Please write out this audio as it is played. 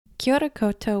Kia ora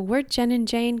koutou, we're Jen and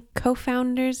Jane,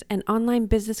 co-founders and online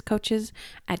business coaches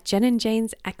at Jen and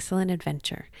Jane's Excellent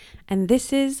Adventure. And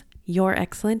this is Your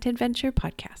Excellent Adventure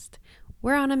podcast.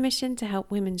 We're on a mission to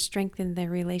help women strengthen their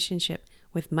relationship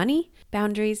with money,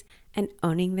 boundaries, and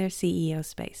owning their CEO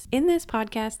space. In this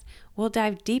podcast, we'll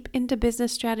dive deep into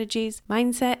business strategies,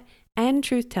 mindset, and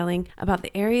truth-telling about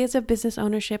the areas of business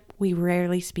ownership we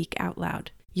rarely speak out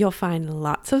loud. You'll find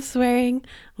lots of swearing,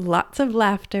 lots of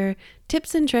laughter,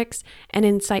 tips and tricks, and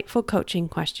insightful coaching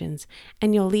questions.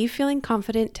 And you'll leave feeling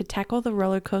confident to tackle the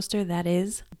roller coaster that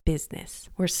is business.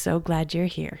 We're so glad you're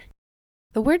here.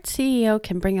 The word CEO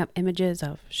can bring up images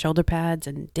of shoulder pads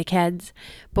and dickheads,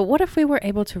 but what if we were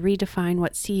able to redefine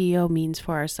what CEO means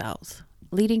for ourselves,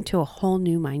 leading to a whole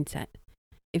new mindset?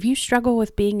 If you struggle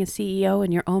with being a CEO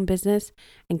in your own business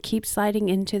and keep sliding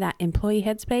into that employee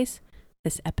headspace,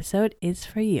 this episode is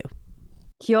for you.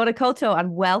 Kia ora koutou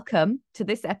and welcome to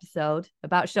this episode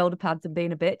about shoulder pads and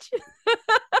being a bitch.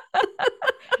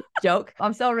 Joke.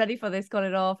 I'm so ready for this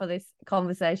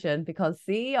conversation because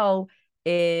CEO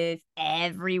is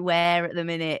everywhere at the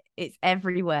minute. It's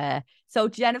everywhere. So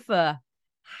Jennifer,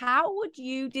 how would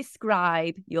you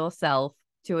describe yourself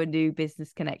to a new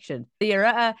business connection? You're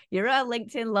at a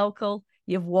LinkedIn local.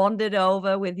 You've wandered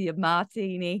over with your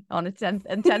martini on a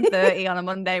 10:30 on a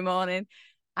Monday morning,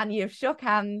 and you've shook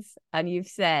hands and you've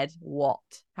said what?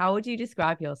 How would you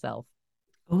describe yourself?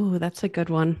 Oh, that's a good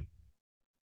one.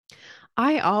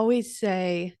 I always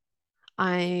say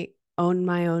I own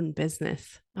my own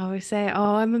business. I always say,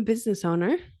 oh, I'm a business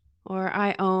owner, or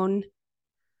I own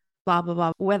blah, blah,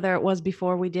 blah, whether it was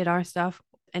before we did our stuff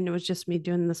and it was just me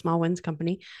doing the Small Wins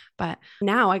Company. But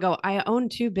now I go, I own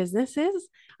two businesses.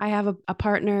 I have a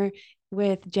partner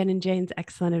with Jen and Jane's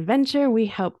Excellent Adventure. We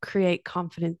help create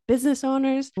confident business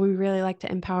owners. We really like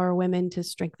to empower women to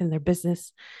strengthen their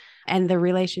business and their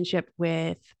relationship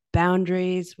with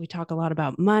boundaries. We talk a lot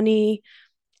about money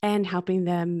and helping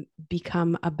them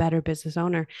become a better business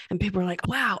owner. And people are like,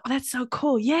 wow, that's so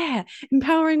cool. Yeah,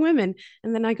 empowering women.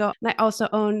 And then I go, and I also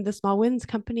own the Small Wins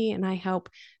Company, and I help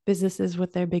businesses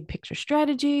with their big picture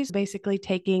strategies, basically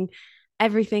taking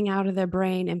everything out of their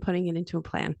brain and putting it into a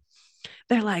plan.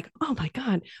 They're like, oh my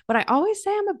God. But I always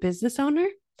say I'm a business owner.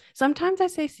 Sometimes I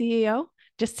say CEO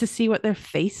just to see what their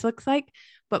face looks like.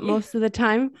 But most of the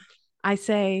time I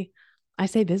say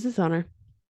business owner.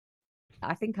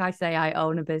 I think I say I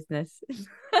own a business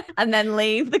and then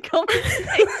leave the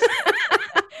conversation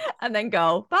and then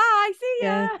go, bye, see ya.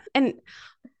 Yeah. And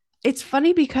it's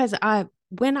funny because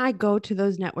when I go to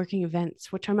those networking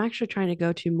events, which I'm actually trying to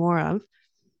go to more of,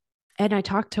 and I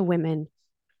talk to women,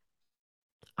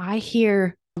 I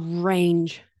hear a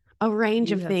range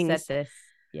of things. Said this.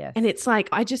 Yes. And it's like,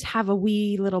 I just have a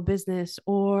wee little business,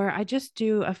 or I just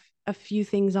do a few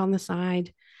things on the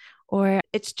side, or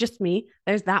it's just me.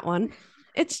 There's that one.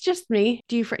 It's just me.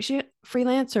 Do you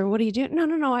freelance, or what do you do?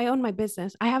 No. I own my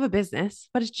business. I have a business,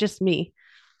 but it's just me.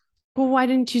 Well, why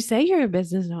didn't you say you're a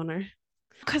business owner?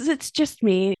 Because it's just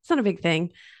me. It's not a big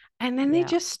thing. And then they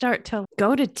just start to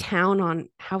go to town on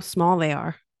how small they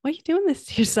are. Why are you doing this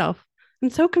to yourself? I'm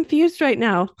so confused right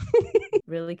now.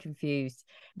 Really confused.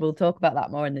 We'll talk about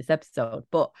that more in this episode.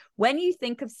 But when you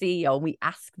think of CEO, we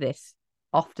ask this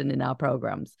often in our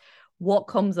programs, what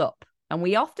comes up? And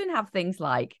we often have things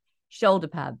like shoulder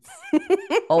pads,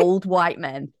 old white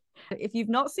men. If you've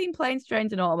not seen Planes,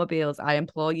 Trains and Automobiles, I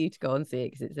implore you to go and see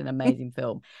it because it's an amazing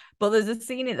film. But there's a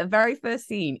scene, the very first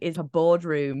scene is a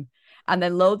boardroom, and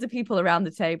then loads of people around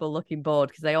the table looking bored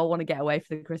because they all want to get away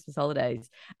for the Christmas holidays.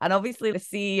 And obviously the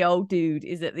CEO dude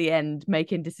is at the end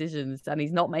making decisions, and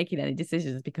he's not making any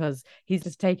decisions because he's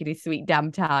just taking his sweet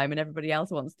damn time and everybody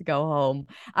else wants to go home.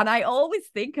 And I always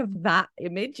think of that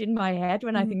image in my head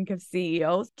when I think of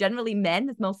CEOs. Generally men,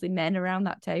 there's mostly men around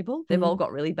that table. They've all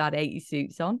got really bad 80s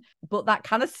suits on, but that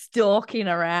kind of stalking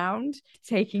around,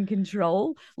 taking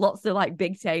control, lots of like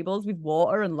big tables with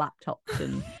water and laptops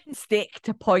and stick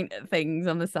to point at things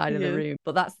on the side of the room.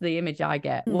 But that's the image I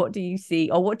get. What do you see,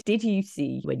 or what did you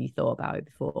see when you thought about it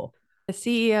before? The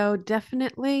CEO,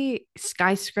 definitely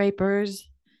skyscrapers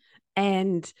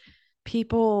and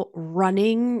people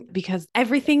running because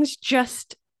everything's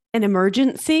just an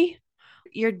emergency.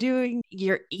 You're doing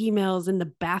your emails in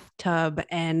the bathtub.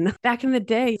 And back in the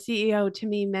day, CEO to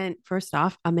me meant, first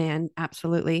off, a man,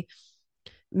 absolutely,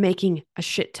 making a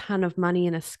shit ton of money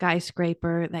in a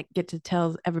skyscraper that get to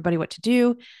tell everybody what to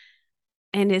do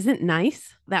and isn't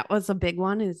nice. That was a big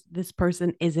one, is this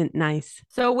person isn't nice.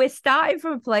 So we're starting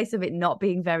from a place of it not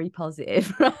being very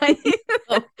positive, right?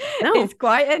 No. It's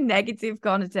quite a negative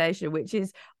connotation, which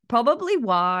is probably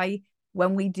why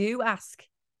when we do ask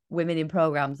women in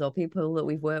programs or people that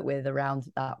we've worked with around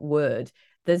that word,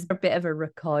 there's a bit of a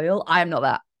recoil. I'm not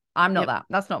that. I'm not Yep. that.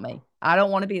 That's not me. I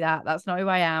don't want to be that. That's not who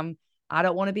I am. I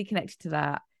don't want to be connected to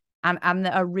that. And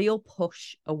a real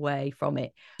push away from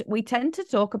it. We tend to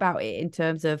talk about it in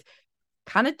terms of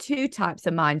kind of two types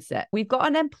of mindset. We've got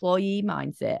an employee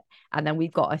mindset, and then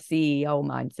we've got a CEO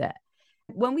mindset.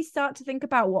 When we start to think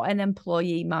about what an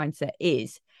employee mindset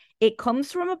is, it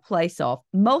comes from a place of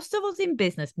most of us in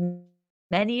business,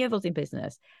 many of us in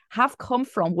business have come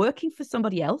from working for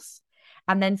somebody else.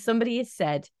 And then somebody has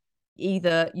said,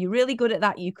 either you're really good at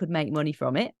that, you could make money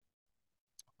from it,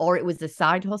 or it was a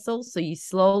side hustle. So you're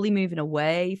slowly moving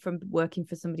away from working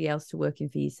for somebody else to working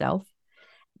for yourself.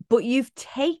 But you've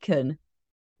taken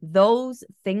those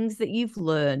things that you've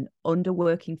learned under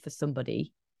working for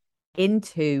somebody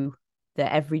into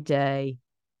the everyday,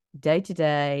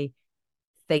 day-to-day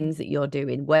things that you're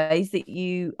doing, ways that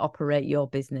you operate your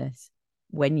business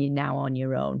when you're now on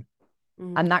your own.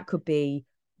 And that could be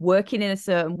working in a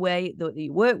certain way that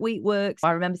your work week works.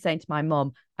 I remember saying to my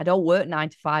mum, I don't work 9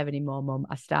 to 5 anymore, mum.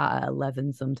 I start at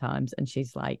 11 sometimes. And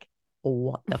she's like,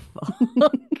 what the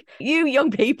fuck? You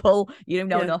young people, you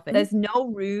know nothing. There's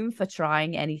no room for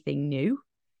trying anything new.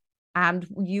 And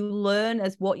you learn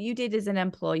as what you did as an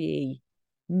employee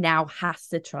now has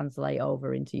to translate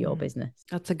over into your business.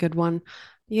 That's a good one.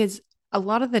 Because a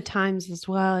lot of the times as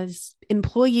well as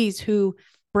employees who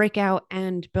break out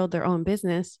and build their own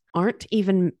business aren't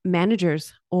even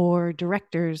managers or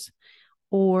directors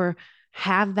or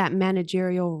have that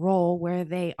managerial role where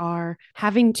they are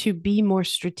having to be more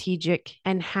strategic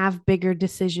and have bigger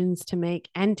decisions to make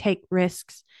and take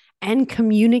risks and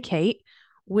communicate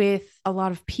with a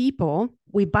lot of people.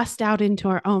 We bust out into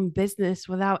our own business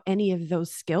without any of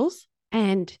those skills.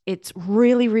 And it's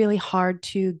really, really hard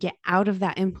to get out of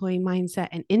that employee mindset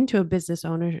and into a business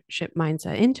ownership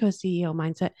mindset, into a CEO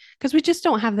mindset, because we just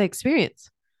don't have the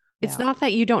experience. It's not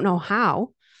that you don't know how,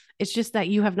 it's just that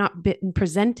you have not been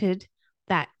presented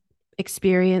that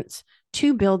experience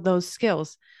to build those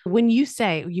skills. When you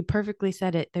say, you perfectly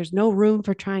said it, there's no room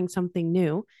for trying something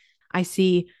new. I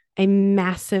see a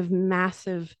massive,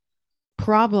 massive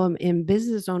problem in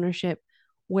business ownership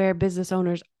where business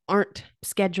owners aren't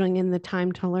scheduling in the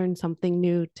time to learn something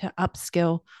new, to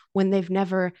upskill when they've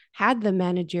never had the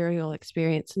managerial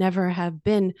experience, never have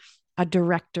been a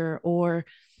director or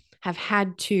have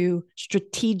had to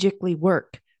strategically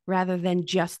work rather than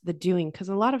just the doing. Because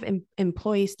a lot of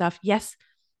employee stuff, yes,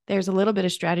 there's a little bit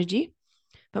of strategy,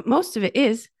 but most of it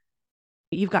is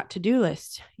you've got to-do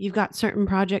lists. You've got certain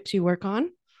projects you work on,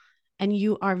 and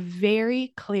you are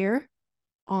very clear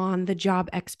on the job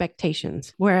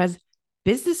expectations. Whereas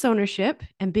business ownership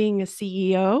and being a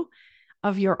CEO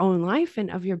of your own life and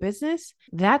of your business,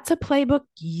 that's a playbook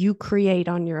you create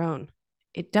on your own.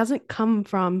 It doesn't come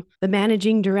from the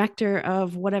managing director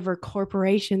of whatever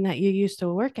corporation that you used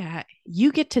to work at.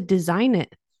 You get to design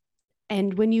it.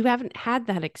 And when you haven't had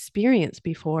that experience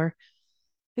before,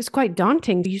 it's quite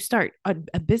daunting. You start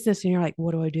a business and you're like,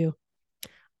 what do I do?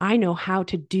 I know how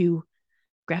to do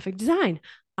graphic design.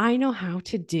 I know how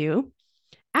to do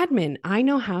admin. I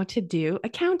know how to do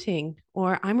accounting,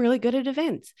 or I'm really good at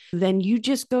events. Then you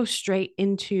just go straight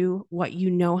into what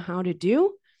you know how to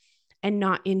do and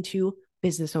not into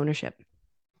business ownership.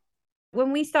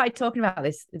 When we started talking about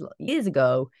this years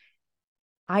ago,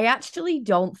 I actually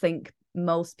don't think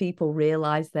most people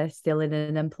realize they're still in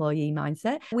an employee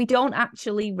mindset. We don't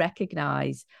actually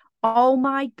recognize, oh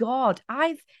my God,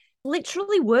 I've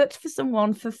literally worked for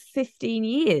someone for 15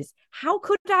 years. How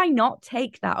could I not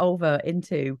take that over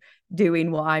into doing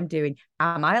what I'm doing?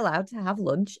 Am I allowed to have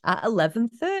lunch at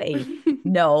 11:30?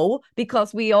 No,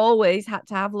 because we always had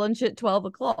to have lunch at 12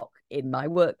 o'clock in my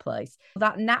workplace.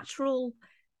 That natural,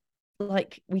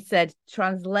 like we said,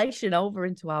 translation over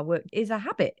into our work is a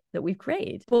habit that we've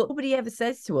created. But nobody ever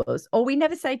says to us, or we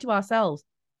never say to ourselves,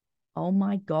 oh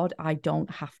my God, I don't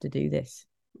have to do this.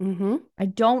 I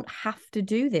don't have to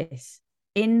do this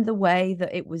in the way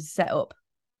that it was set up,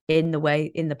 in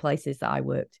the places that I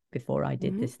worked before I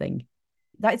did this thing.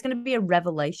 That is going to be a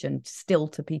revelation still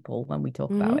to people when we talk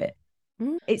about it.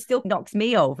 It still knocks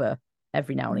me over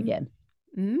every now and again.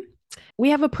 We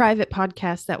have a private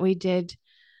podcast that we did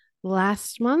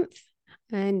last month,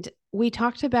 and we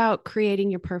talked about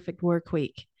creating your perfect work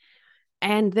week.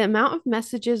 And the amount of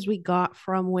messages we got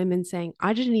from women saying,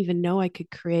 I didn't even know I could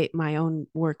create my own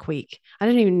work week. I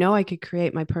didn't even know I could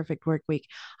create my perfect work week.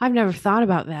 I've never thought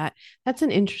about that. That's an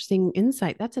interesting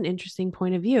insight. That's an interesting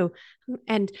point of view.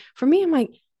 And for me, I'm like,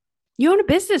 you own a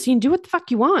business. You can do what the fuck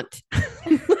you want.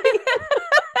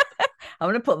 I'm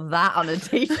going to put that on a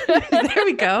t-shirt. There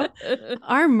we go.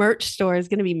 Our merch store is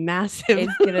going to be massive.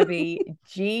 It's going to be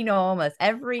ginormous.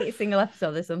 Every single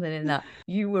episode, there's something in that.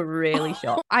 You were really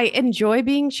shocked. I enjoy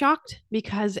being shocked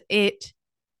because it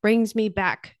brings me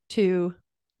back to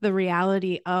the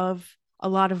reality of a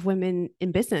lot of women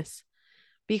in business.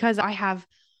 Because I have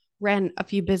ran a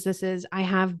few businesses, I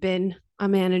have been a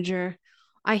manager,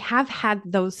 I have had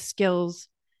those skills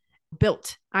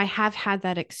built, I have had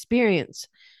that experience,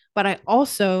 but I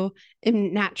also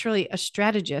am naturally a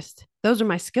strategist. Those are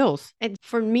my skills. And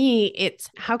for me, it's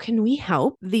how can we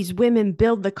help these women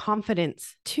build the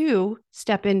confidence to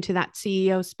step into that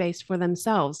CEO space for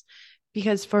themselves?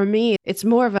 Because for me, it's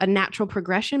more of a natural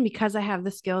progression because I have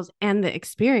the skills and the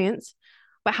experience.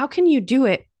 But how can you do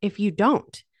it if you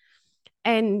don't?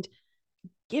 And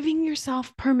giving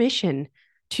yourself permission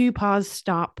to pause,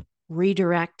 stop,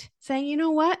 redirect, saying, you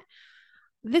know what?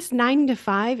 This 9 to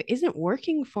 5 isn't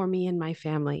working for me and my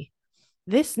family.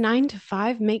 This 9 to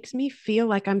 5 makes me feel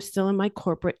like I'm still in my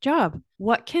corporate job.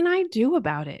 What can I do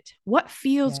about it? What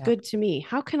feels good to me?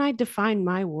 How can I define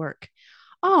my work?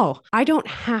 Oh, I don't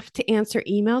have to answer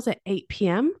emails at 8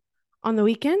 p.m. on the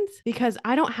weekends because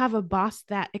I don't have a boss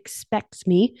that expects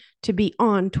me to be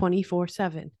on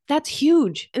 24/7. That's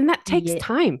huge. And that takes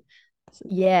time.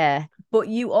 Yeah. But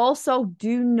you also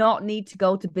do not need to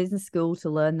go to business school to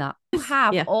learn that. You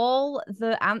have all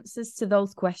the answers to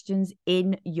those questions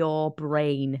in your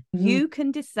brain. Mm-hmm. You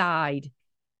can decide,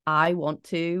 I want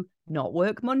to not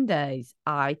work Mondays.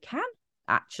 I can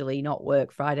actually not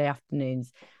work Friday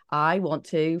afternoons. I want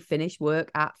to finish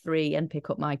work at 3 and pick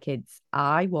up my kids.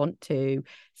 I want to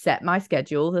set my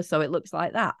schedule so it looks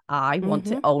like that. I want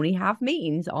to only have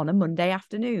meetings on a Monday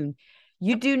afternoon.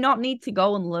 You do not need to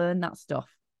go and learn that stuff.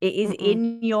 It is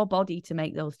in your body to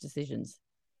make those decisions.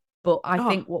 But I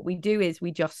think what we do is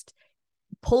we just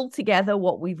pull together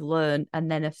what we've learned and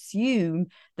then assume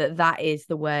that that is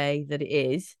the way that it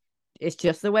is. It's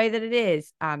just the way that it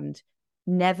is. And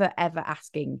never, ever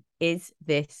asking, is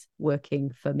this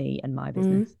working for me and my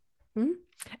business? Mm-hmm.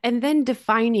 And then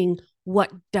defining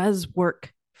what does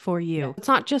work for you. Yeah. It's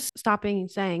not just stopping and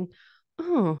saying,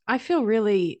 oh, I feel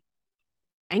really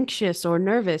anxious or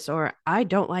nervous, or I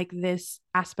don't like this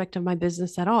aspect of my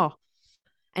business at all.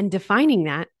 And defining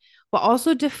that, but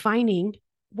also defining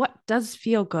what does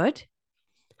feel good,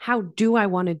 how do I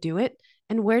want to do it,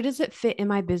 and where does it fit in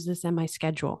my business and my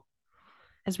schedule?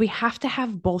 As we have to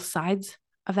have both sides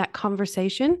of that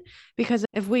conversation, because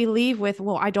if we leave with,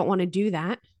 well, I don't want to do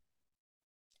that,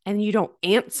 and you don't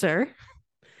answer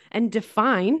and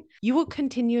define, you will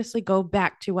continuously go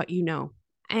back to what you know.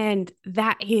 And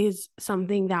that is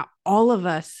something that all of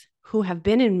us who have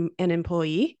been an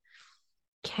employee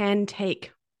can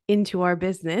take into our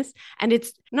business. And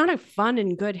it's not a fun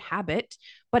and good habit,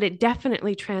 but it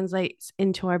definitely translates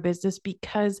into our business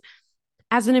because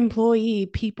as an employee,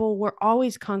 people were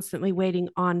always constantly waiting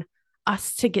on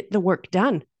us to get the work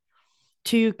done,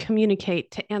 to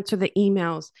communicate, to answer the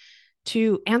emails,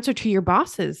 to answer to your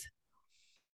bosses.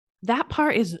 That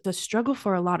part is the struggle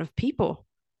for a lot of people.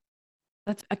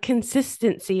 That's a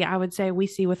consistency, I would say, we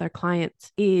see with our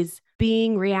clients is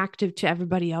being reactive to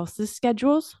everybody else's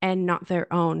schedules and not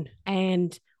their own.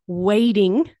 And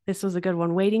waiting, this was a good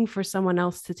one, waiting for someone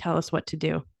else to tell us what to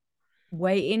do.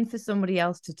 Waiting for somebody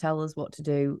else to tell us what to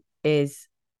do is,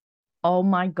 oh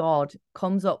my God,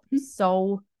 comes up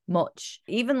so much.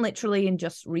 Even literally in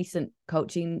just recent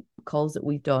coaching calls that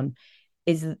we've done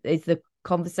is the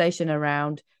conversation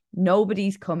around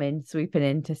nobody's coming sweeping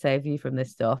in to save you from this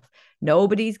stuff.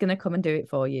 Nobody's going to come and do it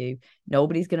for you.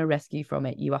 Nobody's going to rescue you from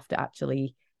it. You have to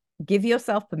actually give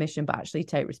yourself permission, but actually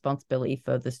take responsibility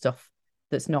for the stuff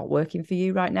that's not working for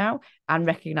you right now and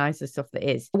recognize the stuff that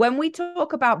is. When we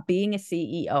talk about being a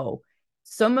CEO,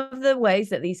 some of the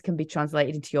ways that these can be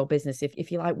translated into your business,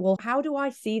 if you're like, well, how do I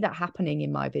see that happening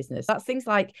in my business? That's things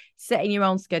like setting your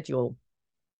own schedule.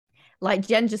 Like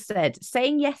Jen just said,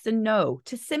 saying yes and no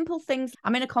to simple things.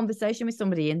 I'm in a conversation with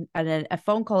somebody and a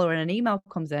phone call or an email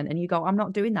comes in and you go, I'm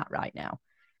not doing that right now.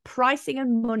 Pricing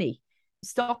and money,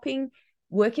 stopping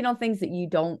working on things that you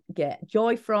don't get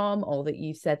joy from, or that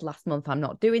you said last month, I'm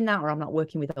not doing that, or I'm not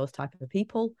working with those type of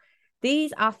people.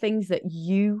 These are things that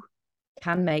you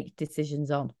can make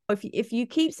decisions on. If you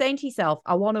keep saying to yourself,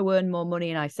 I want to earn more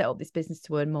money and I set up this business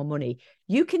to earn more money,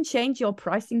 you can change your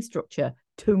pricing structure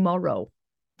tomorrow.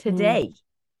 Today,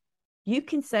 you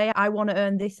can say, I want to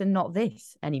earn this and not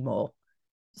this anymore.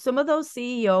 Some of those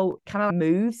CEO kind of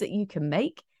moves that you can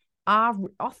make are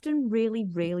often really,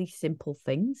 really simple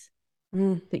things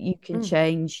that you can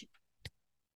change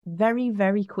very,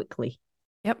 very quickly.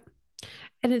 Yep.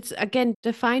 And it's again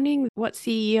defining what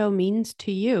CEO means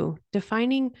to you,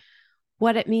 defining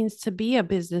what it means to be a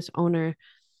business owner.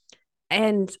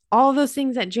 And all those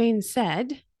things that Jane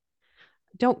said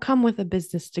don't come with a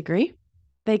business degree.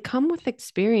 They come with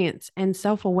experience and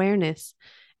self awareness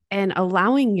and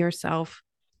allowing yourself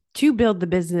to build the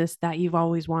business that you've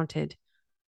always wanted,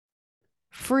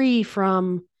 free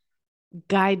from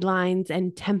guidelines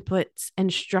and templates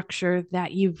and structure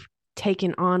that you've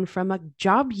taken on from a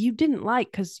job you didn't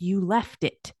like because you left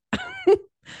it.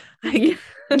 Like Yeah.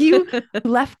 you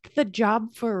left the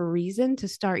job for a reason to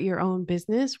start your own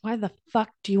business. Why the fuck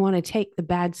do you want to take the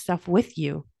bad stuff with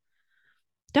you?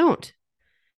 Don't.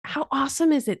 How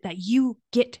awesome is it that you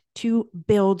get to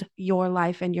build your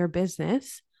life and your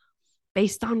business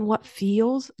based on what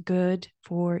feels good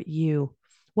for you,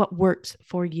 what works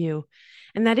for you?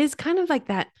 And that is kind of like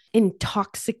that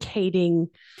intoxicating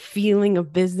feeling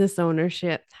of business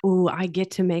ownership. Ooh, I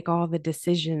get to make all the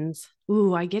decisions.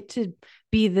 Ooh, I get to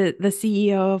be the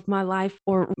CEO of my life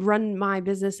or run my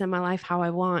business and my life how I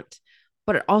want.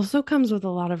 But it also comes with a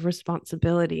lot of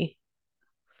responsibility,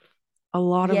 a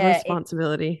lot of Yeah,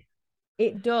 responsibility.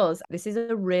 it does. This is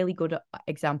a really good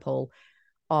example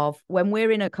of when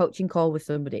we're in a coaching call with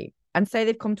somebody and say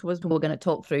they've come to us and we're going to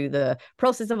talk through the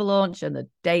process of a launch and the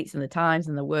dates and the times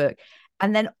and the work.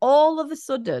 And then all of a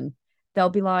sudden, they'll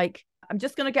be like, I'm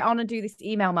just going to get on and do this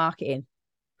email marketing.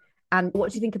 And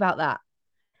what do you think about that?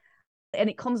 And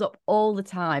it comes up all the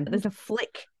time. There's a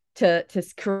flick to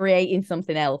creating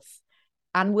something else.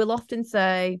 And we'll often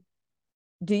say,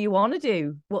 do you want to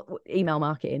do what email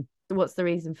marketing? What's the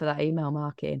reason for that email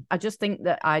marketing? I just think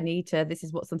that I need to, this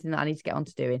is what something that I need to get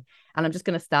onto doing. And I'm just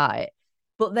going to start it.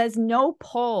 But there's no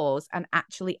pause and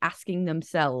actually asking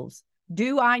themselves,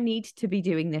 do I need to be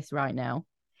doing this right now?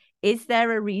 Is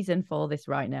there a reason for this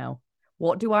right now?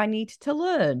 What do I need to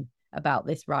learn about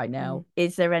this right Mm, now?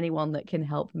 Is there anyone that can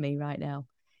help me right now?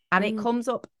 And it mm, comes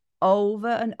up over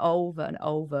and over and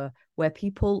over where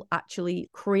people actually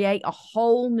create a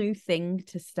whole new thing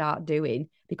to start doing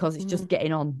because it's just mm,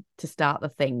 getting on to start the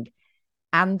thing.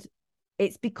 And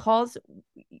it's because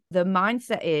the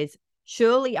mindset is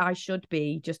surely I should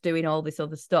be just doing all this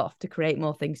other stuff to create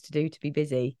more things to do to be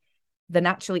busy than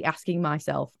actually asking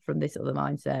myself from this other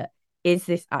mindset, is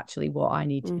this actually what I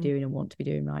need to be mm, doing and want to be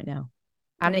doing right now?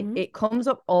 And it, mm. it comes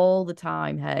up all the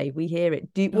time. Hey, we hear it.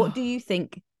 What Oh, do you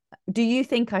think? Do you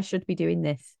think I should be doing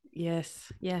this?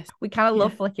 yes, yes, We kind of yeah.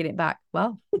 love flicking it back.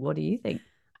 Well, what do you think?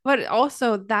 But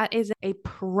also, that is a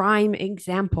prime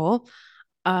example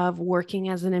of working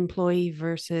as an employee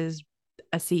versus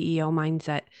a CEO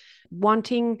mindset.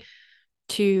 Wanting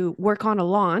to work on a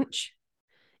launch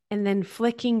and then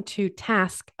flicking to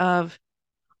task of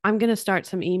I'm going to start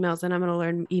some emails and I'm going to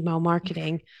learn email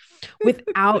marketing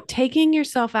without taking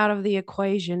yourself out of the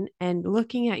equation and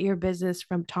looking at your business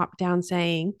from top down,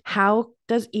 saying, how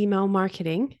does email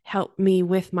marketing help me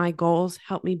with my goals,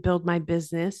 help me build my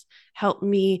business, help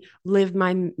me live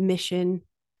my mission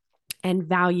and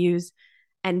values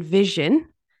and vision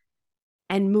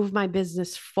and move my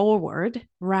business forward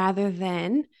rather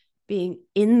than being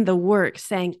in the work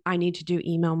saying, I need to do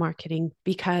email marketing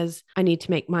because I need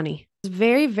to make money.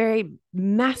 Very, very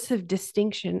massive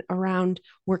distinction around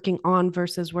working on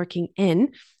versus working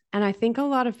in. And I think a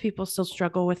lot of people still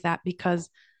struggle with that because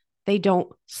they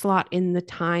don't slot in the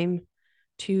time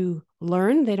to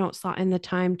learn. They don't slot in the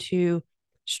time to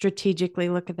strategically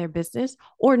look at their business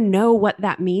or know what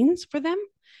that means for them.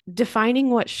 Defining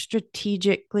what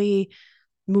strategically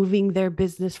moving their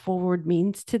business forward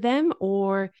means to them,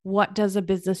 or what does a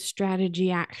business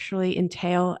strategy actually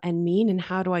entail and mean, and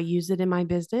how do I use it in my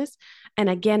business? And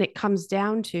again, it comes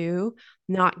down to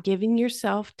not giving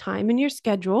yourself time in your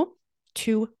schedule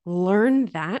to learn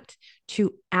that,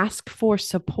 to ask for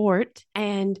support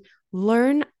and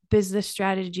learn business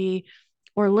strategy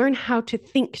or learn how to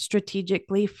think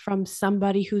strategically from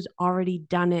somebody who's already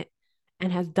done it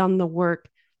and has done the work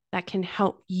that can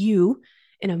help you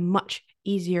in a much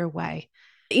easier way.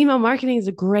 Email marketing is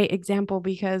a great example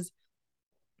because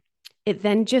it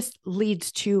then just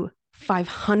leads to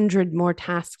 500 more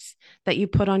tasks that you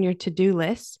put on your to-do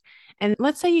list. And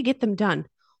let's say you get them done.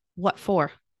 What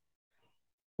for?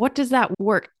 What does that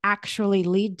work actually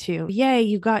lead to? Yay,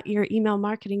 you got your email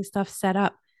marketing stuff set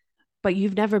up, but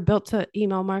you've never built an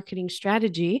email marketing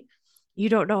strategy. You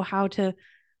don't know how to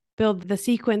build the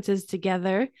sequences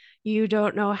together. You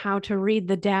don't know how to read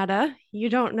the data. You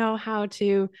don't know how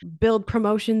to build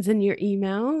promotions in your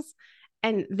emails.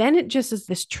 And then it just is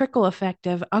this trickle effect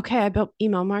of, okay, I built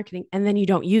email marketing, and then you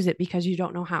don't use it because you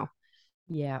don't know how.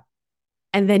 Yeah.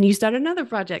 And then you start another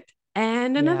project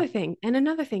and Yeah. another thing and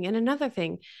another thing and another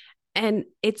thing. And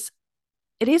it's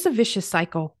it is a vicious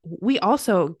cycle. We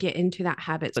also get into that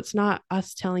habit. So it's not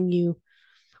us telling you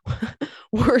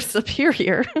we're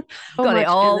superior so Got it much in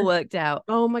all this. worked out.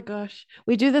 Oh my gosh.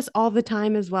 We do this all the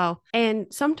time as well. And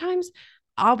sometimes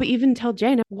I'll be even tell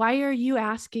Jana, why are you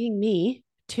asking me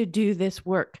to do this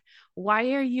work?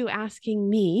 Why are you asking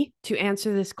me to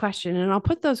answer this question? And I'll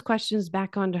put those questions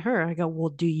back onto her. I go, well,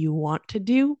 do you want to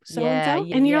do so and Yeah, so?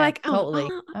 yeah, And you're yeah, like, totally.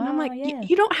 and I'm Oh, like, yeah.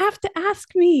 you don't have to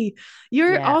ask me.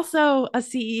 You're Yeah. also a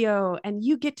CEO and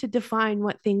you get to define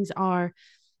what things are.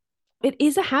 It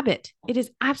is a habit. It is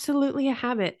absolutely a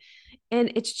habit.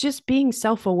 And it's just being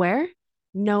self aware,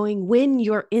 knowing when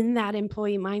you're in that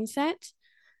employee mindset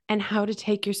and how to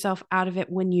take yourself out of it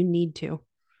when you need to.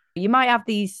 You might have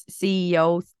these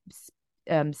CEO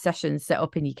sessions set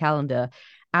up in your calendar,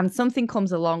 and something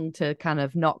comes along to kind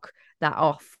of knock that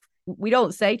off. We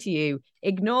don't say to you,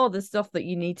 ignore the stuff that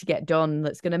you need to get done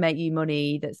that's going to make you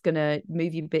money, that's going to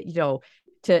move you a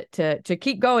bit, to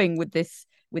keep going with this,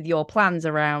 with your plans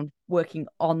around working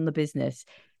on the business.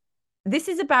 This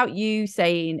is about you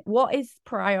saying, what is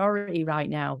priority right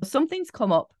now? Something's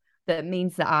come up that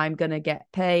means that I'm going to get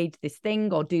paid this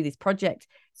thing or do this project.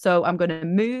 So I'm going to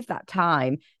move that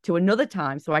time to another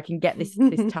time so I can get this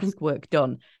task work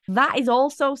done. That is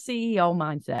also CEO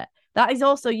mindset. That is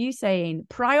also you saying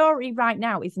priority right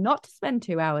now is not to spend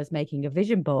 2 hours making a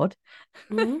vision board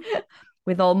mm-hmm.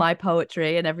 with all my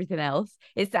poetry and everything else.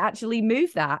 It's to actually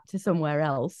move that to somewhere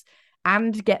else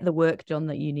and get the work done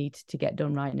that you need to get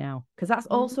done right now. Because that's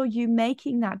mm-hmm. also you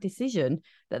making that decision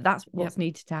that that's what's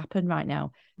needed to happen right now.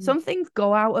 Mm-hmm. Some things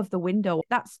go out of the window.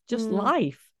 That's just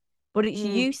life. But it's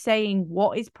you saying,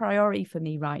 what is priority for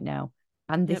me right now?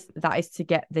 And this that is to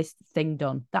get this thing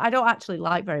done that I don't actually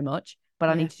like very much, but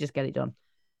I need to just get it done.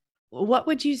 What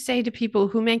would you say to people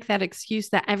who make that excuse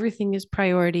that everything is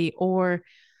priority, or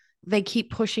they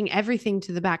keep pushing everything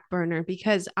to the back burner?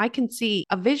 Because I can see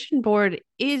a vision board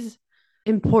is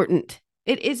important.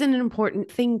 It is an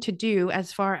important thing to do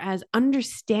as far as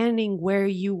understanding where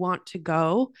you want to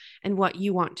go and what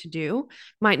you want to do.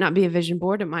 Might not be a vision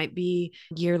board. It might be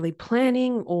yearly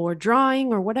planning or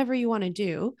drawing or whatever you want to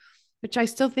do, which I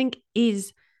still think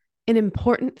is an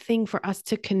important thing for us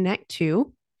to connect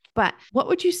to. But what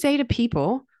would you say to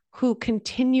people who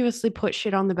continuously put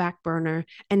shit on the back burner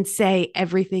and say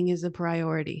everything is a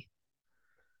priority?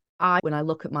 When I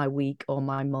look at my week or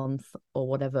my month or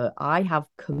whatever, I have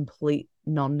complete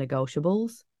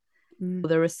non-negotiables.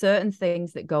 There are certain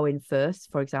things that go in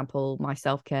first. For example, my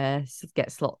self-care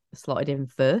gets slotted in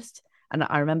first. And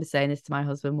I remember saying this to my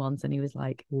husband once, and he was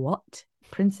like, what?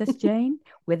 Princess Jane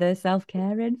with her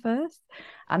self-care in first?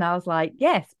 And I was like,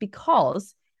 yes,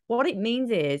 because what it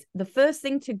means is the first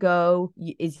thing to go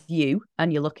is you,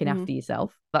 and you're looking after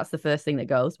yourself. That's the first thing that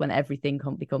goes when everything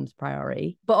becomes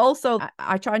priority. But also,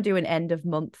 I try and do an end of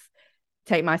month,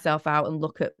 take myself out and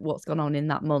look at what's gone on in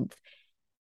that month.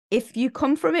 If you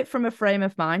come from it from a frame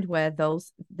of mind where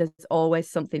there's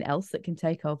always something else that can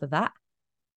take over that,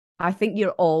 I think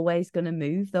you're always going to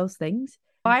move those things.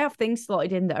 I have things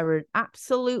slotted in that are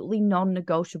absolutely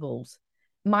non-negotiables.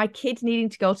 My kid needing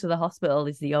to go to the hospital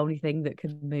is the only thing that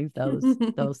can move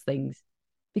those things.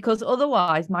 Because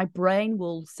otherwise my brain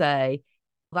will say,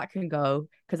 that can go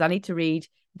because I need to read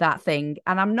that thing.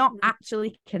 And I'm not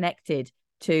actually connected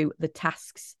to the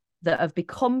tasks that have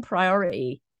become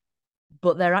priority,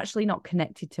 but they're actually not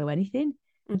connected to anything.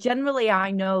 Generally,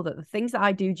 I know that the things that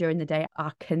I do during the day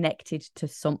are connected to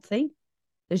something.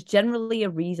 There's generally a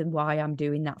reason why I'm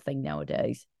doing that thing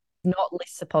nowadays. Not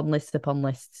lists upon lists upon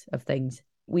lists of things.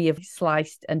 We have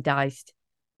sliced and diced.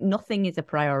 Nothing is a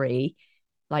priority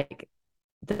like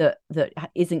that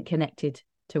isn't connected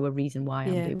to a reason why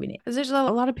I'm doing it. Because there's a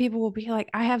lot of people will be like,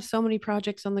 I have so many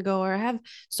projects on the go, or I have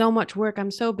so much work,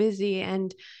 I'm so busy,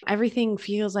 and everything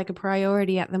feels like a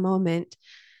priority at the moment.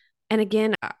 And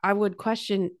again, I would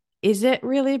question, is it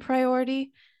really a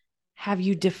priority? Have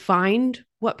you defined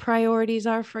what priorities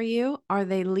are for you? Are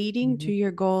they leading to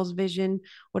your goals, vision,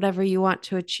 whatever you want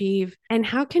to achieve? And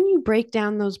how can you break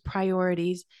down those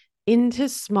priorities into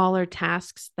smaller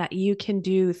tasks that you can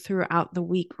do throughout the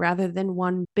week rather than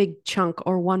one big chunk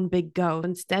or one big go?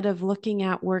 Instead of looking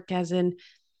at work as in,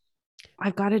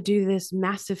 I've got to do this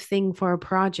massive thing for a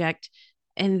project,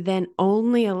 and then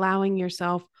only allowing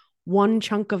yourself one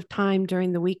chunk of time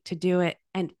during the week to do it.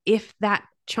 And if that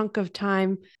chunk of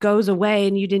time goes away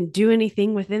and you didn't do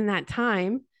anything within that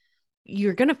time,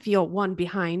 you're going to feel one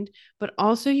behind, but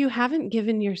also you haven't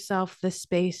given yourself the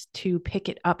space to pick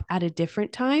it up at a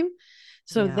different time.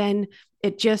 So then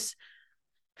it just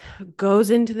goes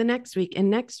into the next week and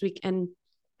next week. And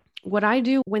what I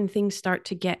do when things start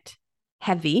to get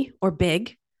heavy or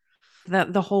big,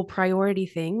 the whole priority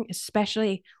thing,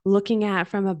 especially looking at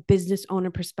from a business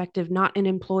owner perspective, not an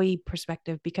employee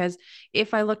perspective. Because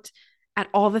if I looked at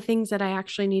all the things that I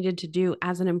actually needed to do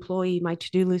as an employee, my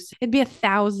to-do list, it'd be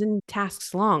 1,000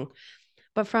 tasks long.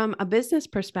 But from a business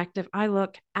perspective, I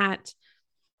look at,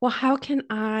 well, how can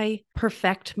I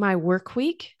perfect my work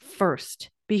week first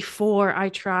before I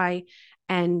try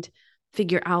and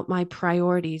figure out my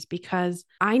priorities? Because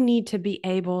I need to be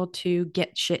able to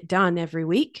get shit done every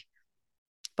week.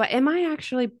 But am I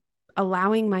actually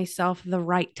allowing myself the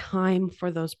right time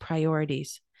for those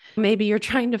priorities? Maybe you're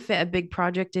trying to fit a big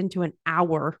project into an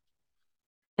hour,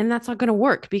 and that's not going to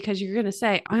work because you're going to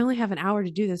say, I only have an hour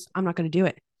to do this. I'm not going to do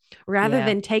it. Rather Yeah.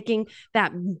 than taking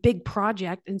that big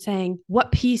project and saying,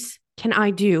 what piece can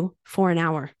I do for an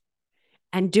hour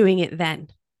and doing it then,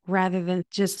 rather than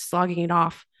just slogging it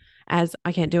off as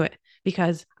I can't do it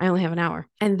because I only have an hour.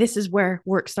 And this is where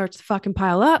work starts to fucking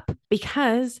pile up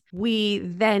because we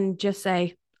then just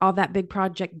say, oh, that big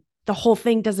project, the whole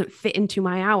thing doesn't fit into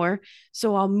my hour.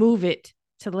 So I'll move it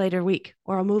to later week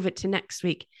or I'll move it to next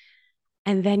week.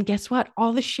 And then guess what?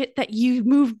 All the shit that you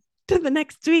moved to the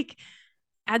next week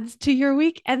adds to your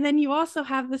week. And then you also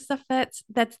have the stuff that's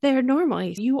there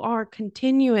normally. You are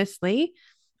continuously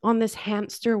on this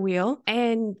hamster wheel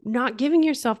and not giving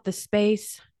yourself the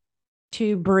space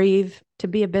to breathe, to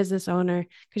be a business owner,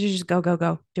 because you just go, go,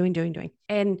 go, doing, doing, doing.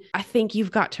 And I think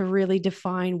you've got to really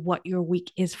define what your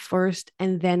week is first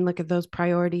and then look at those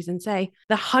priorities and say,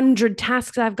 the 100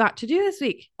 tasks I've got to do this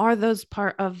week, are those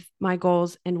part of my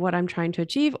goals and what I'm trying to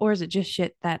achieve? Or is it just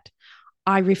shit that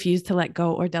I refuse to let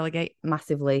go or delegate?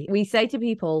 Massively. We say to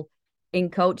people in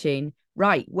coaching,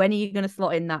 right, when are you going to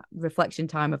slot in that reflection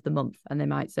time of the month? And they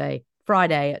might say,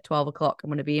 Friday at 12 o'clock, I'm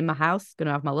going to be in my house, going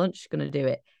to have my lunch, going to do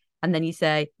it. And then you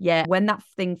say, yeah, when that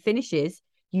thing finishes,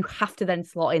 you have to then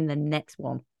slot in the next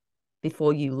one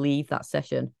before you leave that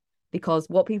session. Because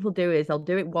what people do is they'll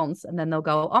do it once and then they'll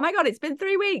go, oh my God, it's been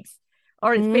 3 weeks,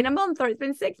 or it's been a month, or it's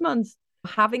been 6 months.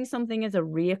 Having something as a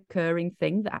reoccurring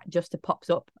thing that just pops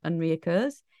up and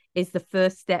reoccurs is the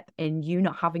first step in you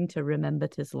not having to remember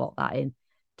to slot that in.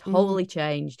 Totally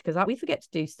changed because we forget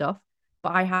to do stuff,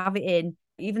 but I have it in.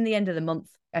 Even the end of the month,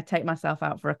 I take myself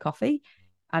out for a coffee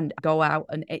and go out,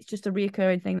 and it's just a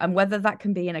reoccurring thing. And whether that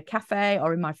can be in a cafe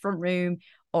or in my front room,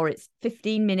 or it's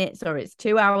 15 minutes or it's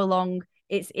 2 hour long,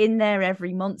 it's in there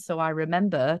every month. So I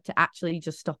remember to actually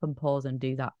just stop and pause and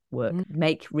do that work.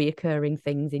 Make reoccurring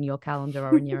things in your calendar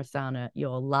or in your Asana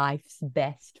your life's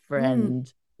best friend.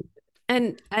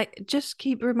 And I just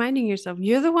keep reminding yourself,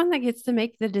 you're the one that gets to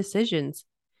make the decisions.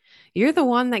 You're the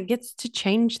one that gets to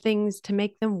change things to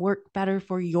make them work better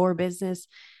for your business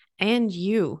and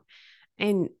you.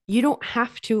 And you don't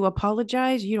have to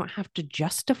apologize. You don't have to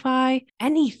justify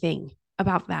anything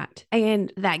about that.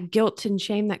 And that guilt and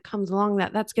shame that comes along,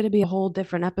 that's going to be a whole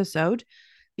different episode,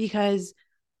 because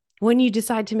when you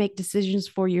decide to make decisions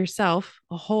for yourself,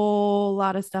 a whole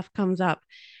lot of stuff comes up.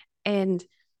 And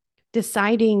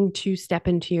deciding to step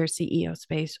into your CEO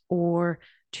space or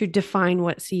to define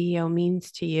what CEO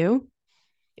means to you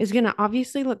is going to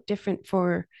obviously look different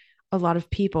for a lot of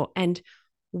people. And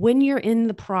when you're in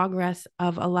the progress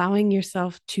of allowing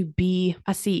yourself to be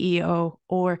a CEO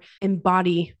or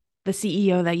embody the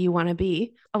CEO that you want to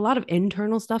be, a lot of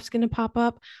internal stuff's going to pop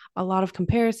up, a lot of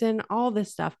comparison, all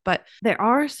this stuff. But there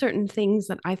are certain things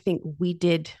that I think we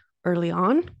did early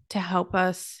on to help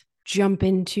us jump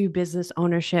into business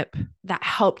ownership that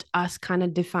helped us kind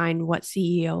of define what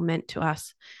CEO meant to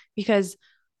us. Because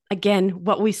again,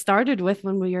 what we started with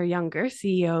when we were younger,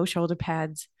 CEO, shoulder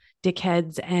pads,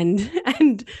 dickheads,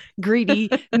 and greedy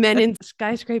men in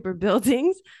skyscraper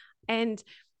buildings, and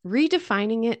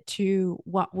redefining it to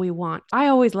what we want. I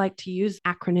always like to use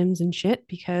acronyms and shit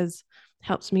because it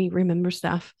helps me remember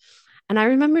stuff. And I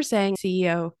remember saying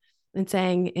CEO and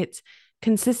saying it's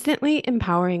consistently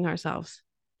empowering ourselves.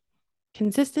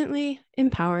 Consistently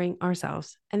empowering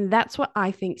ourselves. And that's what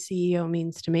I think CEO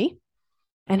means to me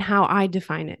and how I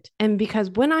define it. And because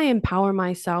when I empower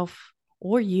myself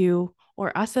or you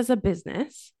or us as a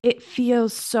business, it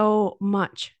feels so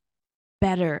much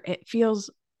better. It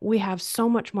feels we have so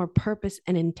much more purpose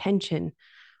and intention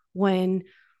when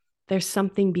there's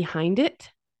something behind it.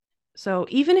 So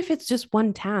even if it's just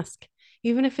one task,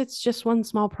 even if it's just one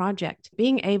small project,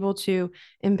 being able to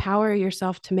empower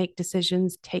yourself to make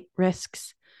decisions, take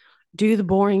risks, do the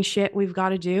boring shit we've got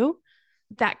to do,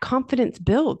 that confidence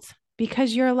builds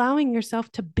because you're allowing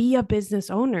yourself to be a business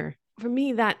owner. For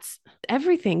me, that's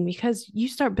everything, because you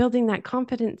start building that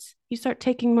confidence, you start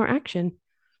taking more action,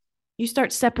 you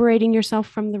start separating yourself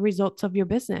from the results of your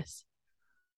business,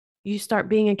 you start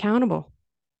being accountable,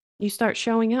 You start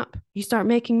showing up. You start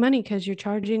making money because you're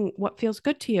charging what feels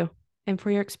good to you and for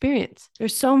your experience.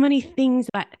 There's so many things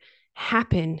that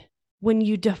happen when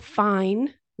you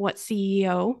define what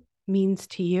CEO means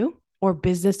to you or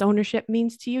business ownership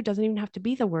means to you. Doesn't even have to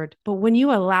be the word. But when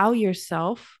you allow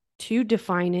yourself to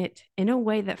define it in a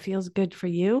way that feels good for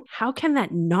you, how can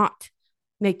that not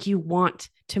make you want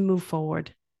to move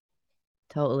forward?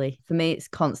 Totally. For me, it's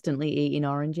constantly eating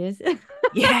oranges.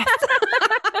 Yes,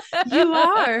 you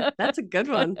are. That's a good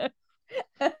one.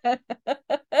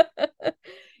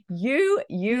 You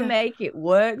Yeah. make it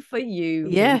work for you,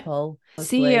 Yeah. people.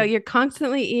 CEO, Honestly. you're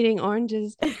constantly eating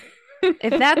oranges.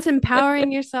 If that's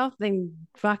empowering yourself, then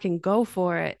fucking go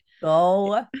for it.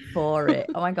 Go for it.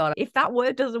 Oh my God. If that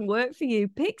word doesn't work for you,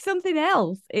 pick something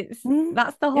else. That's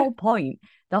the Yeah. whole point.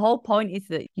 The whole point is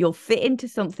that you'll fit into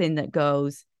something that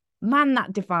goes, man,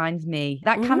 that defines me.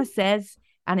 That kind of Mm-hmm. says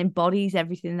and embodies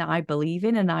everything that I believe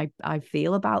in and I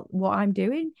feel about what I'm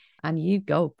doing. And you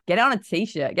go get on a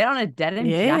t-shirt, get on a denim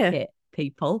Yeah. jacket,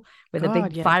 people, with a God,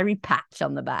 big yeah. fiery patch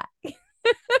on the back.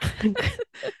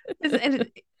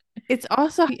 And it's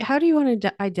also how do you want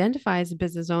to identify as a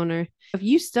business owner? If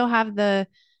you still have the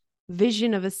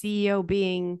vision of a CEO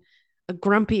being a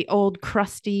grumpy, old,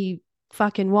 crusty,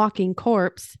 fucking walking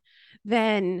corpse,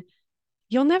 then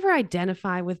you'll never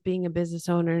identify with being a business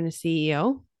owner and a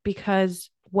CEO because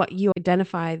what you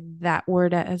identify that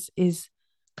word as is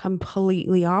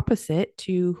completely opposite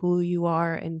to who you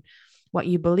are and what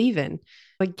you believe in.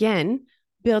 Again,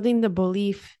 building the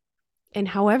belief in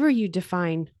however you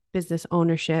define business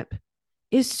ownership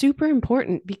is super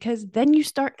important because then you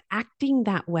start acting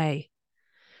that way.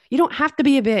 You don't have to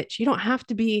be a bitch. You don't have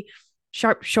to be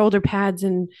sharp shoulder pads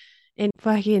and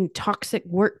fucking toxic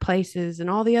workplaces and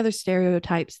all the other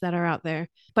stereotypes that are out there.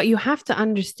 But you have to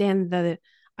understand the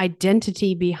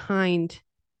identity behind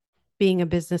being a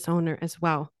business owner as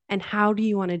well. And how do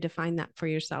you want to define that for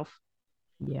yourself?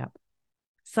 Yeah.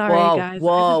 Sorry, Whoa, guys.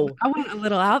 whoa. I went a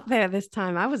little out there this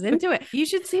time. I was into it. You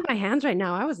should see my hands right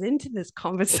now. I was into this I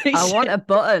want conversation. a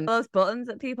button. Those buttons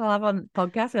that people have on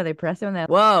podcasts where they press it and they're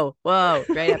whoa, whoa,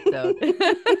 great episode.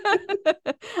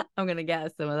 I'm gonna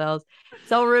get some of those.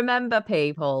 So remember,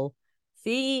 people,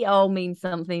 CEO means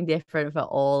something different for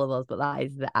all of us, but that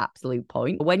is the absolute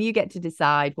point. When you get to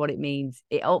decide what it means,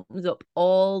 it opens up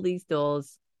all these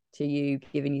doors to you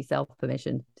giving yourself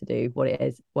permission to do what it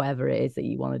is, whatever it is that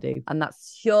you want to do. And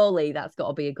that's got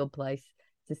to be a good place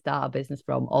to start a business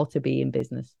from or to be in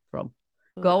business from.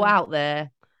 Go Absolutely. out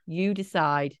there, you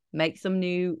decide, make some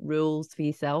new rules for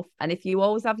yourself. And if you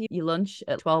always have your lunch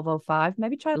at 12:05,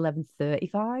 maybe try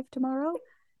 11:35 tomorrow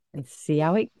and see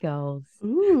how it goes.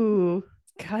 Ooh,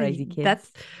 God, Crazy kids.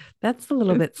 that's a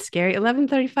little bit scary.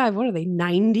 11:35. What are they?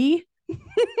 90?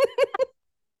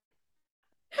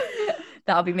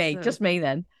 That'll be me, Awesome. just me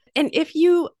then. And if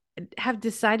you have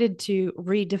decided to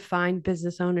redefine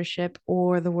business ownership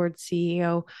or the word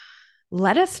CEO,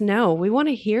 let us know. We want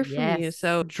to hear from you. Yes.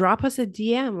 So drop us a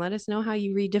DM. Let us know how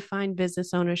you redefine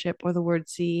business ownership or the word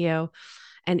CEO.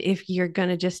 And if you're going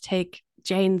to just take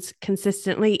Jane's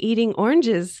consistently eating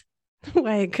oranges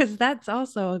way, because that's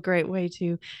also a great way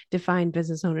to define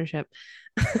business ownership.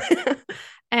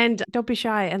 And don't be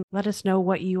shy and let us know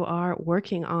what you are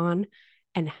working on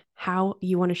and how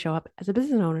you want to show up as a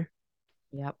business owner.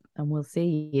 Yep. And we'll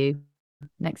see you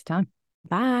next time.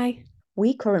 Bye.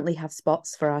 We currently have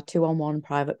spots for our 2-on-1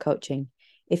 private coaching.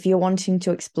 If you're wanting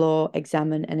to explore,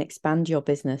 examine, and expand your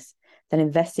business, then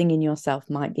investing in yourself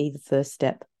might be the first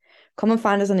step. Come and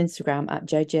find us on Instagram at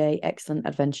JJ Excellent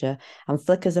Adventure and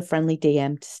flick us a friendly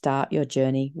DM to start your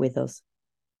journey with us.